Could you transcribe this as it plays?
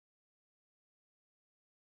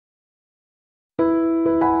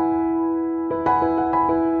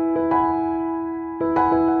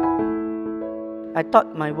I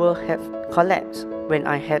thought my world had collapsed when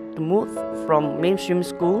I had to move from mainstream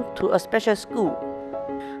school to a special school.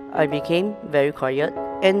 I became very quiet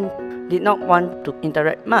and did not want to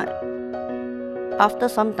interact much. After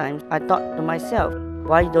some time, I thought to myself,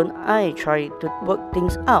 why don't I try to work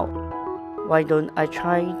things out? Why don't I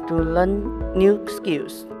try to learn new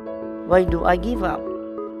skills? Why do I give up?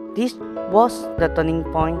 This was the turning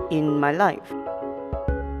point in my life.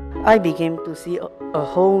 I began to see a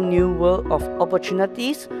whole new world of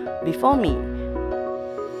opportunities before me.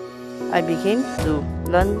 I began to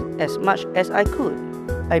learn as much as I could.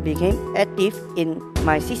 I became active in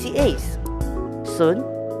my CCAs. Soon,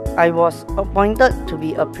 I was appointed to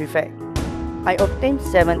be a prefect. I obtained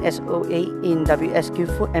 7 SOA in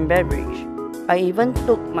WSQ Food and Beverage. I even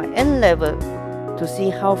took my N-level to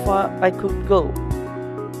see how far I could go.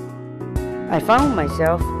 I found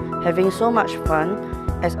myself having so much fun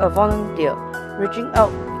as a volunteer, reaching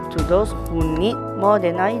out to those who need more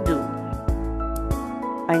than I do.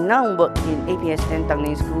 I now work in APSN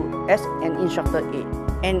Tanglin School as an instructor aide,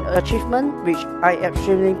 an achievement which I am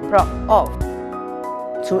extremely proud of.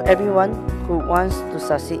 To everyone who wants to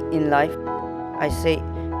succeed in life, I say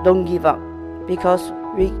don't give up because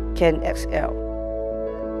we can excel.